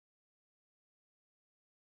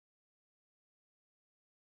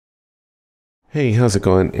Hey, how's it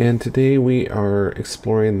going? And today we are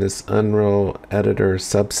exploring this Unreal Editor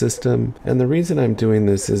Subsystem. And the reason I'm doing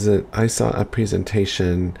this is that I saw a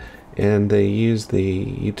presentation and they used the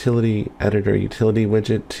Utility Editor Utility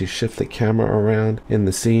Widget to shift the camera around in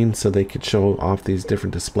the scene so they could show off these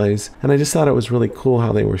different displays. And I just thought it was really cool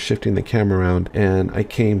how they were shifting the camera around, and I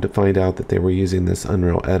came to find out that they were using this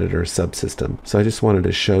Unreal Editor Subsystem. So I just wanted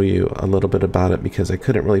to show you a little bit about it because I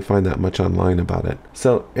couldn't really find that much online about it.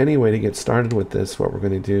 So anyway, to get started with this, what we're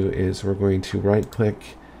going to do is we're going to right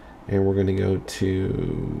click and we're going to go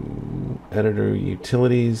to Editor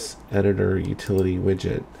Utilities, Editor Utility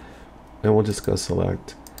Widget. And we'll just go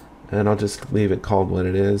select, and I'll just leave it called what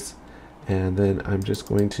it is. And then I'm just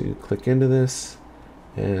going to click into this,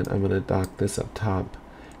 and I'm going to dock this up top.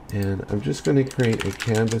 And I'm just going to create a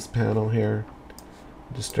canvas panel here.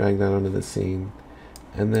 Just drag that onto the scene.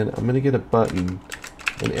 And then I'm going to get a button.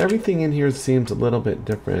 And everything in here seems a little bit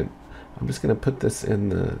different. I'm just going to put this in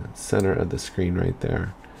the center of the screen right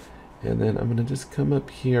there. And then I'm going to just come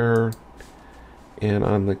up here, and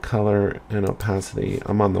on the color and opacity,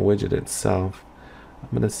 I'm on the widget itself. I'm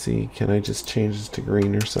going to see, can I just change this to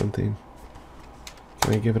green or something?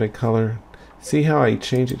 Can I give it a color? See how I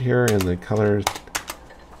change it here and the color,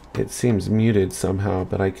 it seems muted somehow,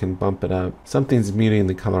 but I can bump it up. Something's muting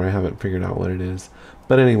the color, I haven't figured out what it is.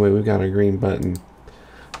 But anyway, we've got a green button.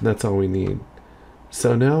 And that's all we need.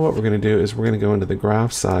 So now what we're going to do is we're going to go into the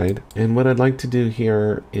graph side. And what I'd like to do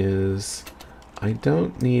here is, I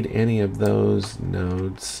don't need any of those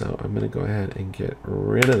nodes, so I'm going to go ahead and get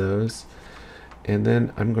rid of those. And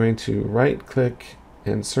then I'm going to right click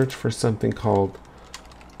and search for something called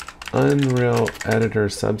Unreal Editor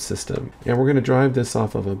Subsystem. And we're going to drive this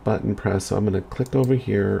off of a button press, so I'm going to click over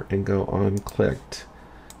here and go on clicked.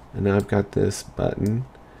 And now I've got this button.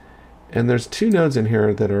 And there's two nodes in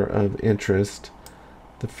here that are of interest.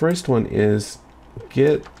 The first one is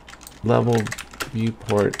Get Level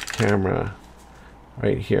Viewport Camera.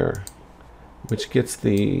 Right here, which gets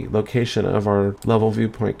the location of our level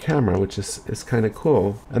viewpoint camera, which is kind of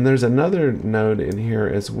cool. And there's another node in here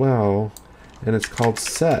as well, and it's called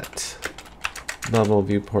Set Level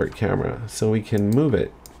Viewport Camera. So we can move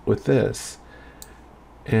it with this.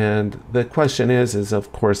 And the question is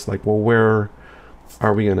of course, like, well, where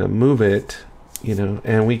are we going to move it? You know,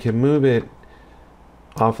 and we can move it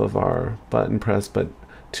off of our button press, but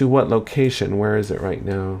to what location? Where is it right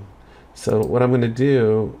now? So what I'm going to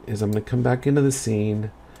do is I'm going to come back into the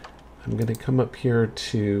scene. I'm going to come up here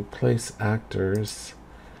to place actors,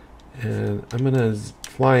 and I'm going to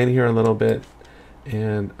fly in here a little bit,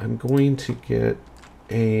 and I'm going to get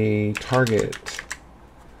a target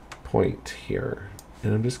point here,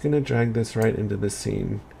 and I'm just going to drag this right into the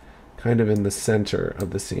scene, kind of in the center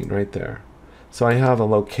of the scene right there. So I have a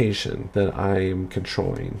location that I'm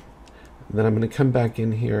controlling. Then I'm going to come back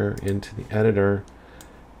in here into the editor,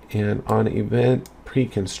 and on event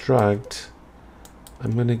pre-construct,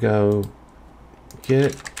 I'm going to go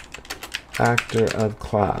get actor of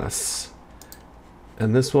class.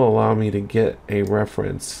 And this will allow me to get a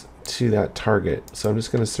reference to that target. So I'm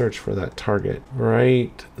just going to search for that target.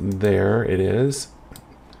 Right there it is.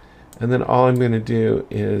 And then all I'm going to do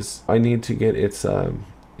is I need to get its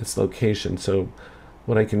location. So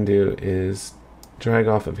what I can do is drag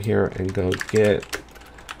off of here and go get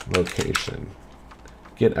location.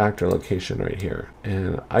 Get actor location right here.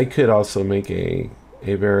 And I could also make a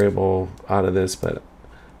variable out of this, but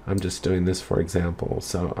I'm just doing this for example.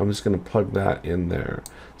 So I'm just going to plug that in there.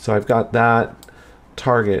 So I've got that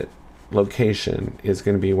target location is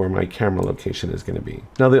going to be where my camera location is going to be.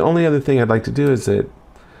 Now the only other thing I'd like to do is that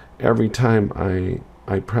every time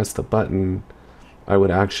I press the button, I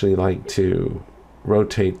would actually like to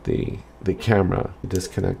rotate the camera.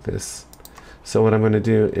 Disconnect this. So what I'm going to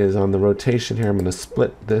do is on the rotation here, I'm going to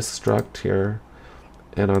split this struct here,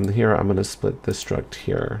 and on here I'm going to split this struct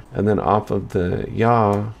here. And then off of the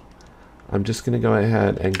yaw, I'm just going to go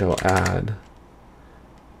ahead and go add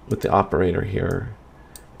with the operator here,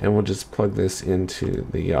 and we'll just plug this into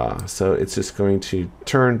the yaw. So it's just going to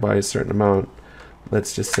turn by a certain amount.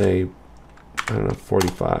 Let's just say, I don't know,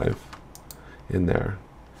 45 in there.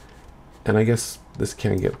 And I guess this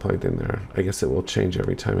can get plugged in there. I guess it will change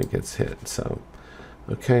every time it gets hit. So,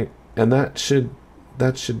 okay, and that should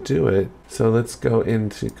do it. So let's go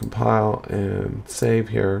into compile and save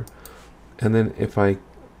here. And then if I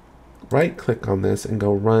right click on this and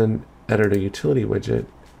go run Editor Utility Widget,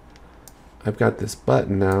 I've got this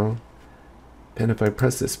button now. And if I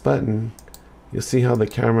press this button, you'll see how the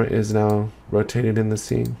camera is now rotated in the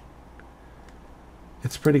scene.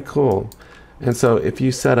 It's pretty cool. And so if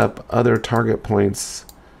you set up other target points,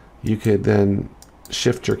 you could then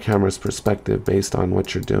shift your camera's perspective based on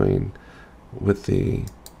what you're doing with the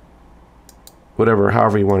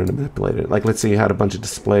however you wanted to manipulate it. Like, let's say you had a bunch of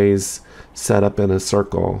displays set up in a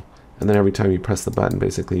circle, and then every time you press the button,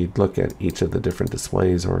 basically you'd look at each of the different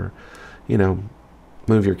displays, or, you know,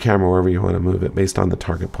 move your camera wherever you want to move it based on the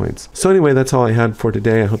target points. So anyway, that's all I had for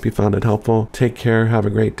today. I hope you found it helpful. Take care, have a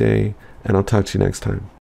great day, and I'll talk to you next time.